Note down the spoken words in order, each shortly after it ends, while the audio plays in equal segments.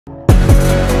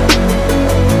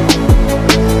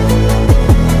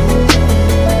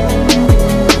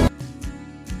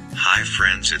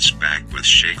friends, it's back with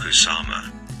Shaikh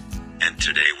Usama. And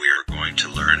today we are going to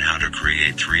learn how to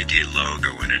create 3D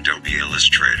logo in Adobe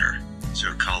Illustrator.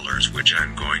 So colors which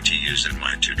I'm going to use in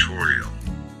my tutorial.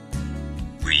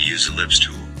 We use ellipse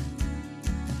tool.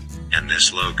 And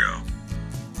this logo.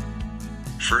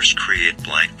 First create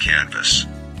blank canvas.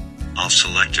 I'll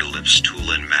select ellipse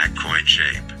tool in Mac coin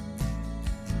shape,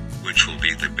 which will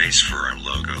be the base for our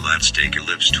logo. Let's take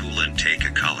ellipse tool and take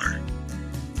a color.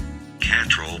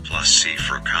 Ctrl+C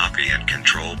for copy and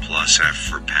Ctrl+F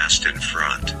for paste in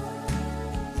front.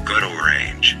 Go to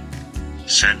arrange.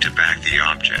 Set to back the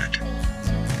object.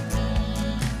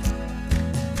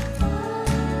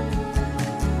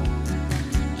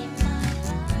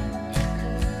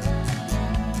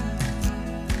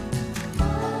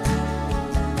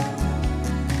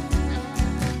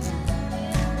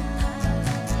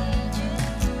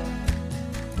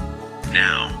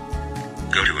 Now,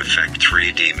 go to Effect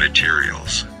 3D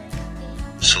Materials.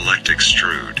 Select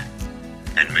Extrude,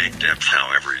 and make depth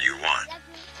however you want.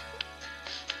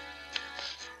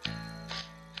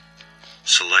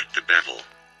 Select the bevel.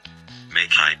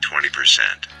 Make height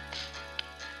 20%.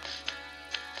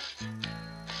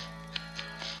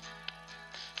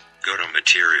 Go to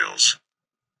Materials.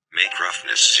 Make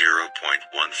roughness 0.14%.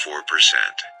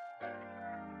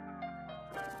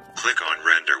 Click on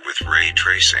Render with Ray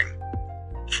Tracing.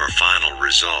 For final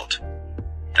result.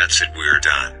 That's it, we're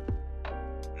done.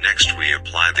 Next we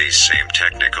apply the same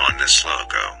technique on this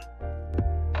logo.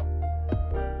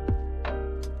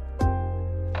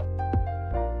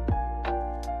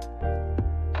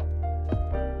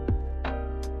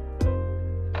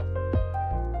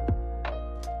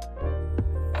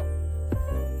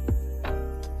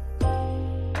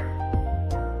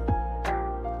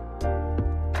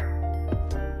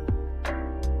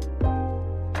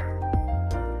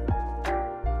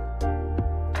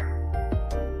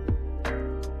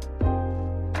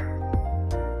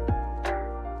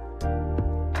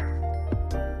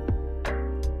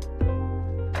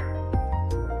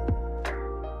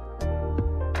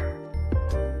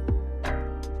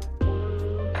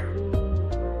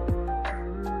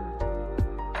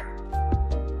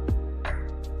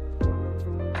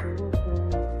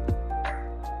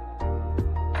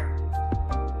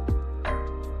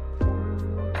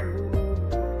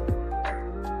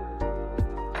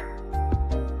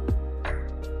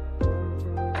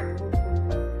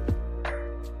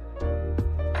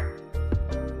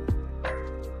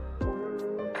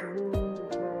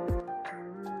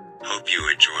 Hope you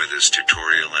enjoy this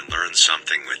tutorial and learn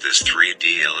something with this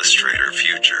 3D Illustrator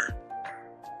feature.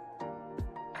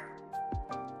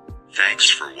 Thanks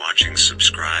for watching.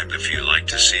 Subscribe if you like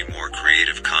to see more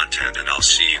creative content, and I'll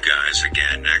see you guys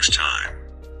again next time.